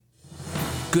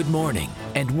Good morning,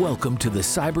 and welcome to the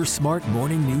Cyber Smart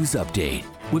Morning News Update.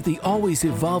 With the always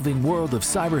evolving world of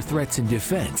cyber threats and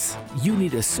defense, you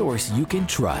need a source you can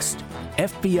trust.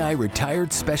 FBI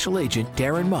retired Special Agent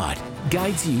Darren Mott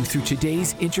guides you through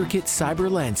today's intricate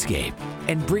cyber landscape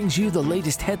and brings you the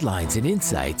latest headlines and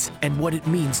insights and what it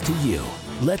means to you.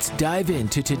 Let's dive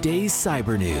into today's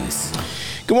cyber news.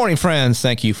 Good morning, friends.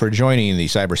 Thank you for joining the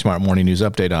Cyber Smart Morning News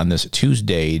Update on this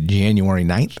Tuesday, January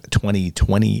 9th,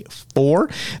 2024.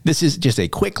 This is just a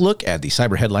quick look at the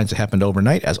cyber headlines that happened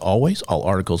overnight. As always, all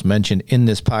articles mentioned in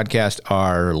this podcast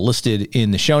are listed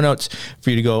in the show notes for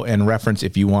you to go and reference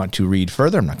if you want to read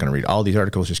further. I'm not going to read all these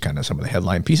articles, just kind of some of the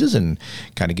headline pieces and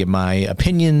kind of give my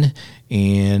opinion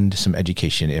and some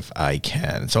education if I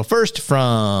can. So first,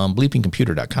 from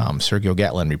bleepingcomputer.com, Sergio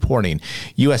Gatlin reporting,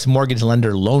 U.S. mortgage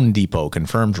lender Loan Depot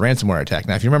confirmed ransomware attack.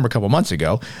 Now, if you remember a couple months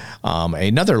ago,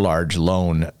 another large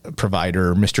loan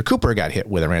provider, Mr. Cooper, got hit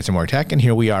with a ransomware attack, and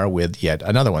here we are with yet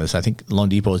another one. I think Loan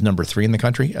Depot is number 3 in the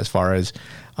country as far as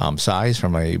size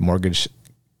from a mortgage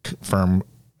firm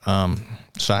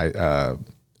size.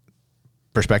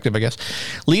 Perspective, I guess.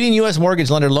 Leading U.S. mortgage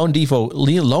lender Loan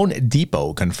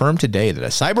Depot confirmed today that a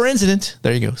cyber incident,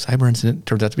 there you go, cyber incident,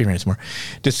 turns out to be ransomware,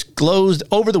 disclosed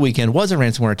over the weekend was a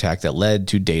ransomware attack that led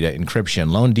to data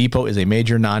encryption. Loan Depot is a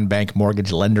major non-bank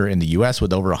mortgage lender in the U.S.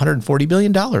 with over $140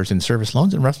 billion in service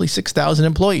loans and roughly 6,000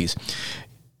 employees.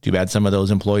 Too bad some of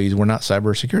those employees were not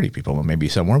cybersecurity people. Well, maybe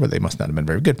some were, but they must not have been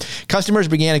very good. Customers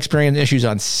began experiencing issues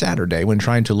on Saturday when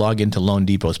trying to log into Loan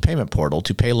Depot's payment portal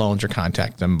to pay loans or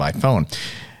contact them by phone.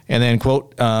 And then,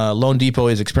 quote, Loan Depot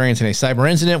is experiencing a cyber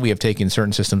incident. We have taken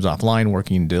certain systems offline,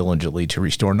 working diligently to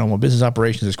restore normal business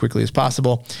operations as quickly as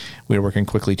possible. We are working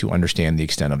quickly to understand the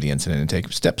extent of the incident and take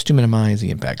steps to minimize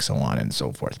the impact, so on and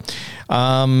so forth.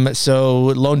 So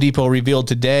Loan Depot revealed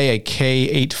today a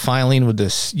K-8 filing with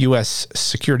the U.S.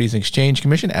 Securities and Exchange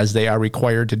Commission, as they are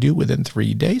required to do within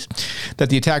 3 days, that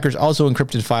the attackers also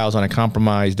encrypted files on a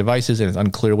compromised devices, and it's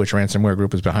unclear which ransomware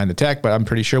group is behind the attack, but I'm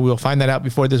pretty sure we'll find that out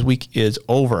before this week is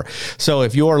over. So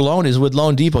if your loan is with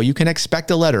Loan Depot, you can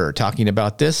expect a letter talking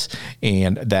about this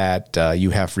and that you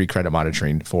have free credit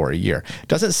monitoring for a year. It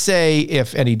doesn't say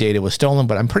if any data was stolen,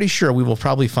 but I'm pretty sure we will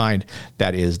probably find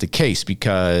that is the case,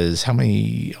 because how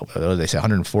many, they say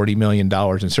 $140 million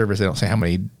in service. They don't say how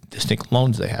many distinct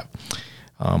loans they have.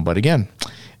 But again,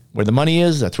 where the money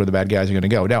is, that's where the bad guys are going to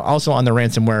go. Now, also on the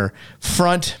ransomware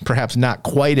front, perhaps not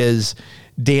quite as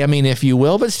damning, if you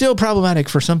will, but still problematic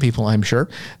for some people, I'm sure.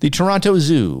 The Toronto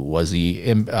Zoo was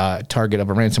the target of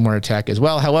a ransomware attack as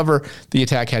well. However, the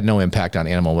attack had no impact on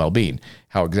animal well-being.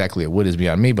 How exactly it would is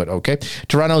beyond me, but okay.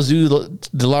 Toronto Zoo,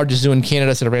 the largest zoo in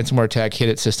Canada, said a ransomware attack hit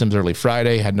its systems early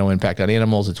Friday, had no impact on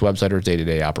animals, its website, or its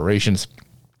day-to-day operations.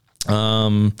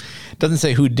 Doesn't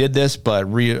say who did this, but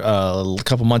a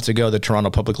couple months ago, the Toronto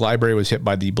Public Library was hit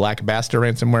by the Black Bastard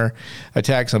ransomware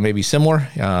attack, so maybe similar.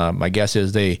 My guess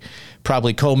is they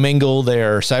probably commingle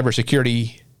their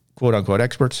cybersecurity quote-unquote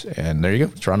experts, and there you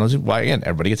go, Toronto Zoo. Why, again,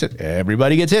 everybody gets it.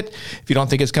 Everybody gets it. If you don't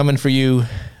think it's coming for you,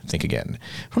 think again.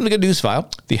 From the good news file,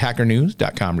 the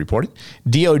hackernews.com reported,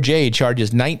 DOJ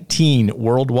charges 19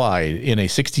 worldwide in a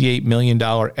 $68 million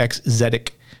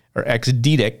XDEDIC,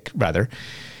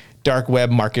 dark web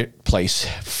marketplace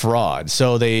fraud.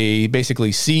 So they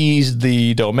basically seized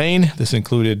the domain. This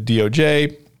included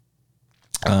DOJ,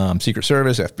 Secret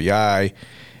Service, FBI,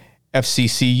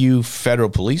 FCCU, Federal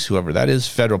Police, whoever that is,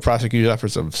 Federal Prosecutor's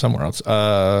Office of somewhere else,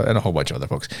 and a whole bunch of other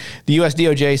folks. The U.S.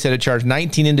 DOJ said it charged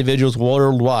 19 individuals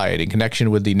worldwide in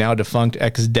connection with the now defunct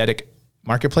XDEDIC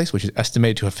marketplace, which is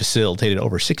estimated to have facilitated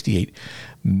over $68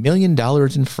 million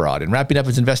in fraud. And wrapping up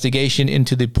its investigation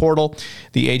into the portal,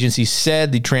 the agency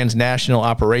said the transnational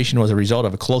operation was a result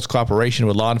of a close cooperation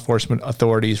with law enforcement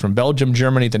authorities from Belgium,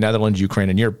 Germany, the Netherlands, Ukraine,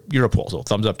 and Europol. So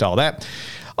thumbs up to all that.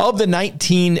 Of the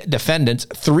 19 defendants,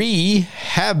 3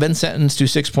 have been sentenced to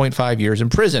 6.5 years in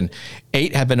prison.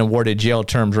 8 have been awarded jail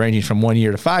terms ranging from 1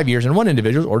 year to 5 years, and 1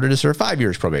 individual is ordered to serve 5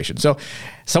 years probation. So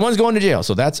someone's going to jail.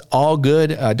 So that's all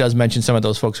good. It does mention some of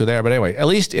those folks who are there. But anyway, at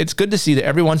least it's good to see that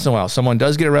every once in a while someone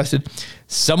does get arrested.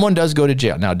 Someone does go to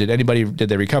jail. Now, did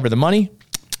they recover the money?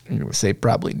 I'm going to say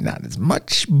probably not as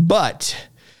much, but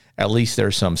at least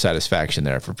there's some satisfaction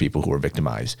there for people who were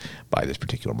victimized by this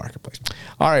particular marketplace.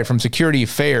 All right, from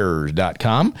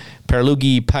security-affairs.com,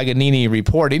 Pierluigi Paganini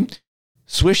reporting,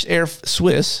 Swiss Air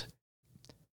Force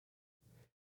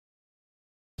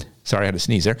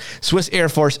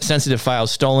sensitive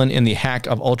files stolen in the hack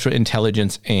of Ultra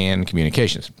Intelligence and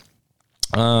Communications.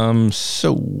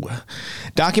 So,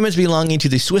 documents belonging to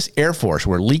the Swiss Air Force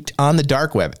were leaked on the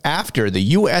dark web after the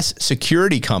U.S.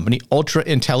 security company Ultra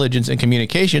Intelligence and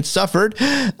Communication suffered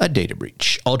a data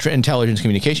breach. Ultra Intelligence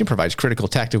Communication provides critical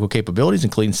tactical capabilities,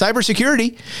 including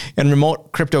cybersecurity and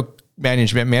remote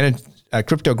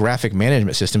cryptographic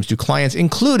management systems to clients,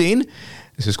 including,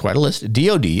 this is quite a list,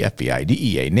 DOD, FBI,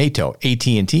 DEA, NATO,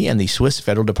 AT&T, and the Swiss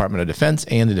Federal Department of Defense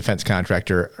and the defense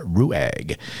contractor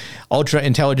RUAG. Ultra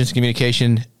Intelligence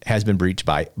Communication has been breached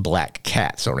by Black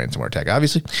Cat, so ransomware attack,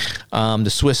 obviously. The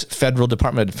Swiss Federal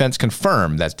Department of Defense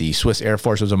confirmed that the Swiss Air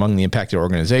Force was among the impacted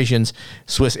organizations.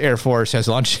 Swiss Air Force has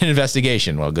launched an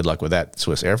investigation. Well, good luck with that,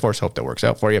 Swiss Air Force. Hope that works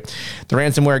out for you. The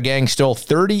ransomware gang stole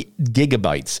 30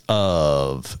 gigabytes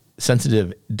of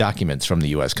sensitive documents from the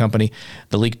U.S. company.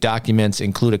 The leaked documents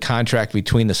include a contract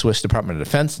between the Swiss Department of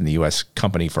Defense and the U.S.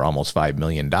 company for almost $5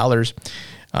 million.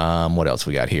 What else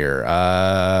we got here?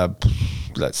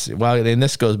 Let's see. Well, and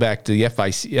this goes back to the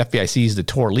FBIC's the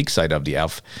Tor leak site of the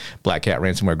Black Cat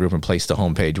ransomware group and placed the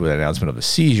homepage with an announcement of a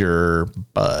seizure,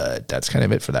 but that's kind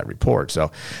of it for that report.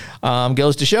 So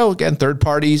goes to show, again, third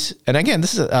parties. And again,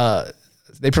 this is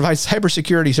they provide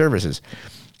cybersecurity services.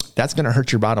 That's going to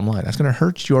hurt your bottom line. That's going to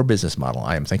hurt your business model,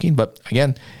 I am thinking. But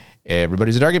again,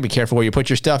 everybody's a target. Be careful where you put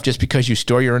your stuff. Just because you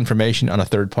store your information on a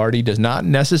third party does not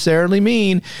necessarily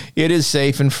mean it is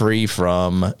safe and free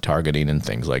from targeting and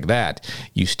things like that.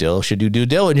 You still should do due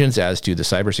diligence as to the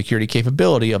cybersecurity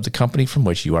capability of the company from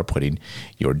which you are putting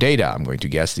your data. I'm going to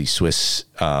guess the Swiss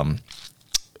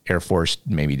Air Force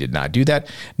maybe did not do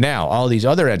that. Now, all these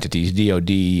other entities, DOD,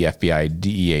 FBI,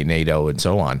 DEA, NATO, and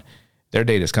so on, their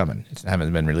data is coming. It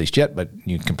hasn't been released yet, but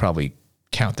you can probably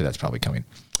count that that's probably coming.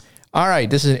 All right,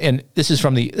 this is an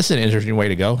interesting way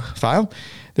to go. File.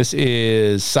 This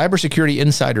is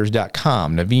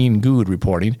cybersecurityinsiders.com. Naveen Good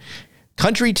reporting.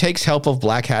 Country takes help of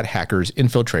black hat hackers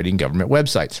infiltrating government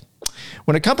websites.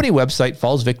 When a company website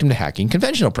falls victim to hacking,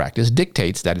 conventional practice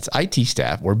dictates that its IT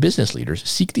staff or business leaders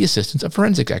seek the assistance of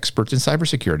forensic experts in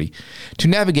cybersecurity to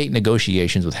navigate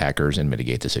negotiations with hackers and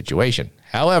mitigate the situation.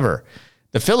 However,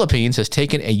 the Philippines has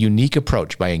taken a unique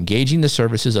approach by engaging the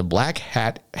services of black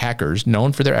hat hackers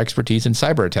known for their expertise in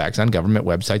cyber attacks on government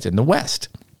websites in the West.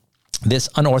 This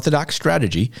unorthodox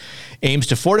strategy aims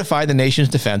to fortify the nation's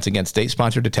defense against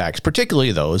state-sponsored attacks,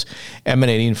 particularly those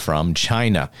emanating from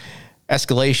China.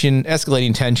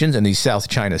 Escalating tensions in the South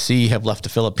China Sea have left the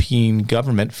Philippine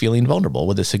government feeling vulnerable,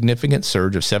 with a significant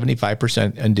surge of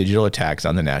 75% in digital attacks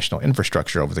on the national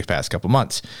infrastructure over the past couple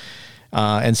months.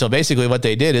 And so basically what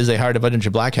they did is they hired a bunch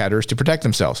of black hatters to protect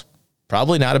themselves.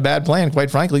 Probably not a bad plan,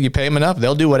 quite frankly. You pay them enough,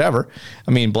 they'll do whatever.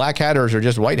 I mean, black hatters are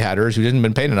just white hatters who didn't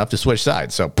been paid enough to switch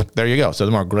sides. So there you go. So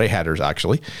they're more gray hatters,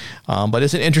 actually. But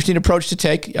it's an interesting approach to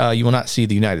take. You will not see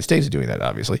the United States doing that,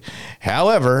 obviously.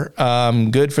 However,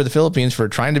 good for the Philippines for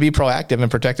trying to be proactive and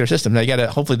protect their system. Now, you got to,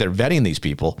 hopefully they're vetting these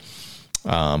people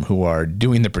who are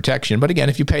doing the protection. But again,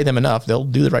 if you pay them enough, they'll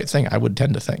do the right thing, I would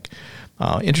tend to think.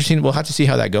 Interesting. We'll have to see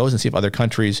how that goes and see if other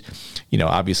countries,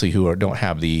 obviously who don't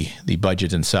have the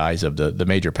budget and size of the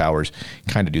major powers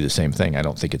kind of do the same thing. I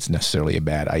don't think it's necessarily a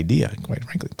bad idea, quite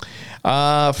frankly.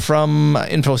 From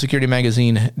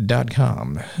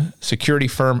InfoSecurityMagazine.com, security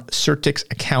firm Certix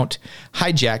account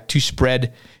hijacked to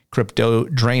spread crypto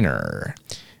drainer.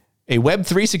 A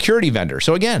Web3 security vendor.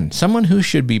 So again, someone who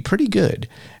should be pretty good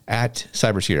at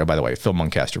cybersecurity. Oh, by the way, Phil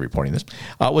Muncaster reporting this,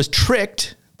 was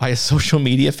tricked by a social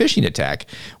media phishing attack,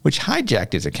 which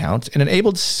hijacked his accounts and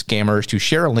enabled scammers to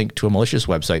share a link to a malicious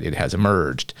website it has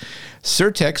emerged.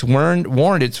 Certix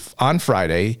warned it on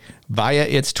Friday via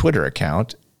its Twitter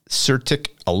account, Certic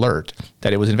Alert,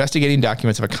 that it was investigating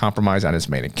documents of a compromise on its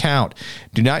main account.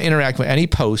 Do not interact with any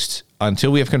posts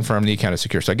until we have confirmed the account is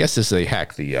secure. So I guess this is they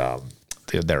hacked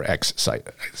their X site.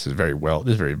 This is very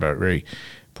very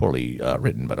poorly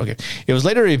written, but okay. It was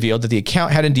later revealed that the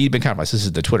account had indeed been compromised. This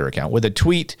is the Twitter account, with a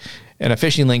tweet and a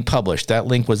phishing link published. That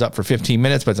link was up for 15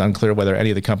 minutes, but it's unclear whether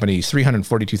any of the company's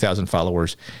 342,000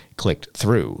 followers clicked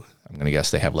through. I'm going to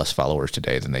guess they have less followers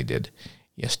today than they did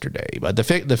yesterday. But the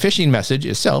phishing message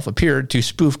itself appeared to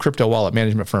spoof crypto wallet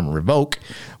management firm Revoke,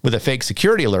 with a fake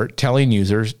security alert taking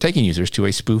users to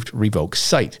a spoofed Revoke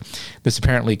site. This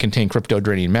apparently contained crypto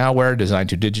draining malware designed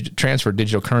to transfer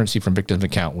digital currency from victims'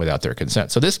 account without their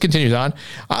consent. So this continues on.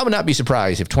 I would not be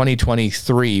surprised if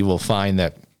 2023 will find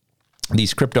that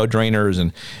these crypto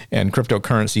drainers and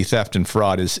cryptocurrency theft and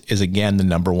fraud is again the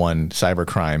number one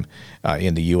cybercrime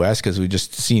in the U.S., because we've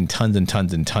just seen tons and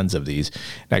tons and tons of these.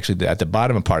 And actually, at the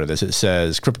bottom part of this, it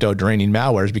says crypto draining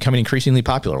malware is becoming increasingly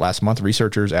popular. Last month,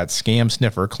 researchers at Scam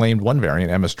Sniffer claimed one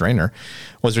variant, MS Drainer,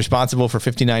 was responsible for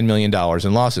 $59 million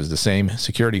in losses. The same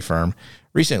security firm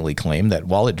recently claimed that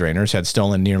wallet drainers had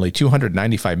stolen nearly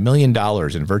 $295 million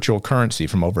in virtual currency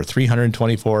from over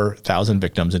 324,000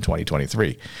 victims in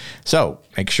 2023. So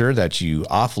make sure that you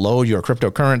offload your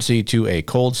cryptocurrency to a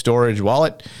cold storage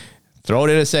wallet. Throw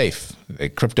it in a safe. The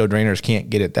crypto drainers can't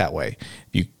get it that way.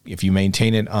 If you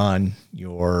maintain it on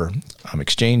your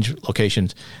exchange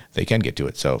locations, they can get to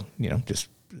it. So, just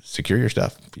secure your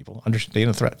stuff. People understand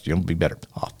the threats. You'll be better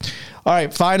off. All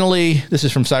right. Finally, this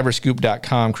is from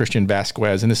cyberscoop.com, Christian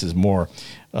Vasquez, and this is more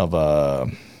of a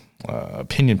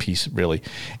opinion piece, really.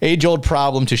 Age-old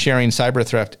problem to sharing cyber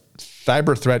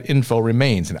threat info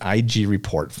remains, an IG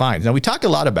report finds. Now, I've talked a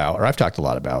lot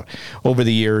about over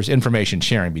the years, information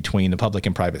sharing between the public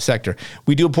and private sector.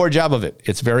 We do a poor job of it.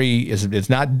 It's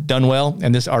not done well,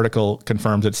 and this article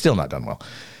confirms it's still not done well.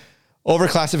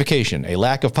 Overclassification, a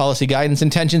lack of policy guidance,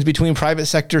 and tensions between private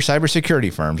sector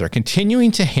cybersecurity firms are continuing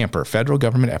to hamper federal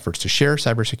government efforts to share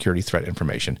cybersecurity threat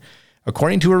information,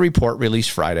 according to a report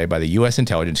released Friday by the U.S.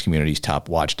 intelligence community's top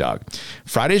watchdog.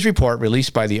 Friday's report,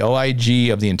 released by the OIG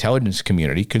of the intelligence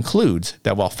community, concludes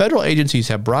that while federal agencies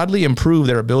have broadly improved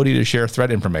their ability to share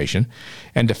threat information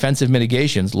and defensive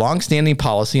mitigations, longstanding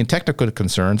policy and technical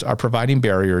concerns are providing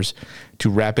barriers to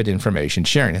rapid information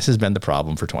sharing. This has been the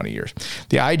problem for 20 years.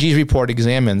 The IG's report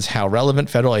examines how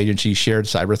relevant federal agencies shared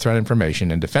cyber threat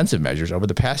information and defensive measures over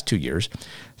the past 2 years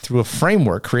through a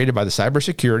framework created by the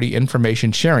Cybersecurity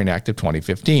Information Sharing Act of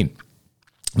 2015.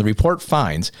 The report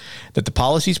finds that the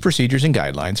policies, procedures, and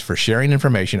guidelines for sharing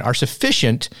information are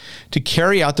sufficient to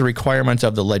carry out the requirements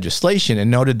of the legislation, and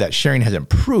noted that sharing has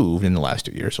improved in the last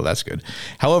 2 years, so that's good.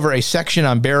 However, a section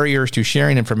on barriers to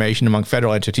sharing information among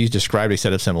federal entities described a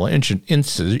set of similar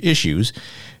issues,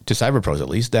 to cyber pros at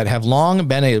least, that have long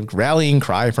been a rallying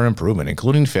cry for improvement,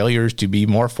 including failures to be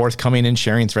more forthcoming in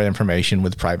sharing threat information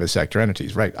with private sector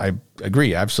entities. Right, I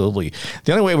agree, absolutely.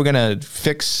 The only way we're going to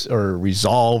fix or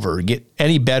resolve or get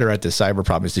any better at this cyber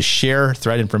problem is to share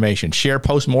threat information, share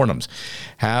postmortems,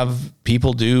 have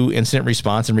people do incident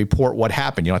response and report what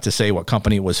happened. You don't have to say what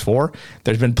company it was for.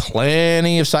 There's been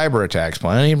plenty of cyber attacks,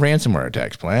 plenty of ransomware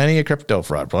attacks, plenty of crypto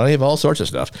fraud, plenty of all sorts of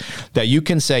stuff that you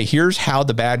can say, here's how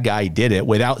the bad guy did it,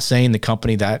 without saying the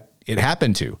company that it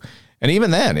happened to. And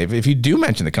even then, if you do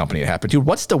mention the company it happened to,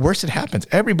 what's the worst that happens?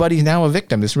 Everybody's now a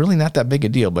victim. It's really not that big a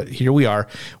deal, but here we are.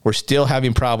 We're still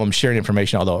having problems sharing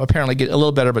information, although apparently get a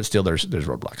little better, but still there's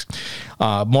roadblocks.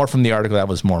 More from the article. That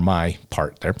was more my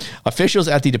part there. Officials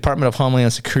at the Department of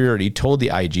Homeland Security told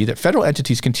the IG that federal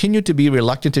entities continue to be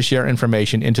reluctant to share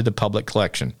information into the public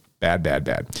collection. Bad.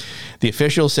 The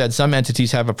officials said some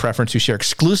entities have a preference to share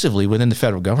exclusively within the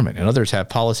federal government, and others have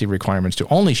policy requirements to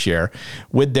only share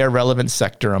with their relevant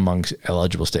sector amongst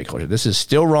eligible stakeholders. This is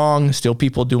still wrong, still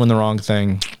people doing the wrong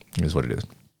thing, is what it is.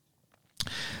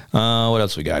 What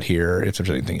else we got here, if there's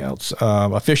anything else?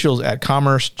 Officials at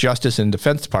Commerce, Justice, and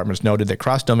Defense Departments noted that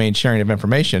cross-domain sharing of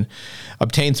information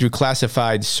obtained through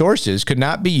classified sources could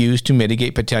not be used to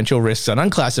mitigate potential risks on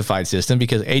unclassified systems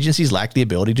because agencies lack the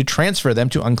ability to transfer them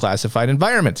to unclassified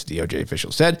environments, DOJ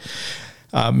officials said.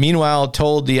 Meanwhile,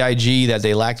 told the IG that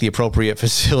they lack the appropriate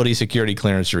facility security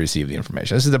clearance to receive the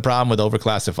information. This is the problem with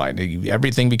overclassified.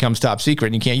 Everything becomes top secret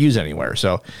and you can't use it anywhere.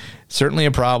 So certainly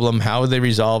a problem. How would they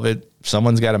resolve it?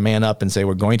 Someone's got to man up and say,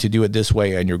 we're going to do it this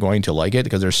way and you're going to like it,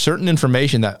 because there's certain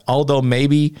information that, although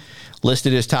maybe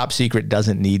listed as top secret,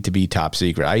 doesn't need to be top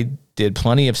secret. I did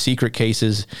plenty of secret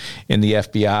cases in the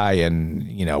FBI,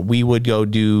 and we would go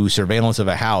do surveillance of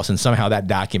a house, and somehow that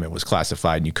document was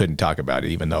classified and you couldn't talk about it,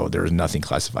 even though there was nothing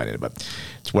classified in it. But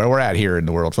it's where we're at here in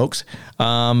the world, folks.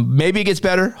 Maybe it gets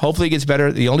better. Hopefully it gets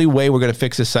better. The only way we're going to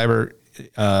fix this cyber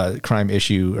crime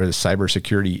issue, or the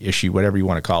cybersecurity issue, whatever you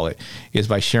want to call it, is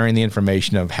by sharing the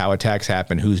information of how attacks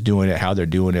happen, who's doing it, how they're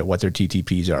doing it, what their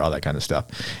TTPs are, all that kind of stuff.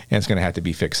 And it's going to have to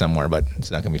be fixed somewhere, but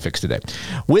it's not going to be fixed today.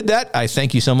 With that, I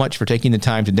thank you so much for taking the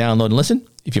time to download and listen.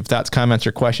 If you have thoughts, comments,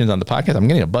 or questions on the podcast, I'm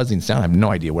getting a buzzing sound. I have no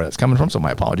idea where that's coming from, so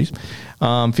my apologies.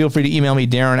 Feel free to email me,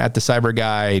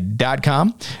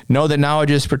 Darren@thecyberguy.com. Know that knowledge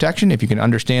is protection. If you can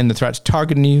understand the threats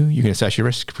targeting you, you can assess your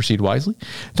risk, proceed wisely.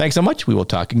 Thanks so much. We will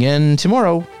talk again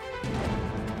tomorrow.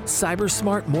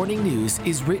 CyberSmart Morning News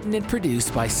is written and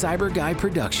produced by Cyber Guy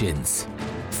Productions.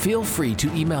 Feel free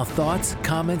to email thoughts,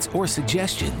 comments, or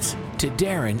suggestions to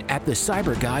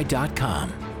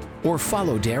Darren@thecyberguy.com. or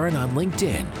follow Darren on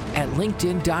LinkedIn at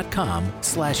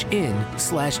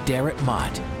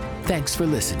linkedin.com/in/DarrettMott. Thanks for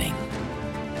listening.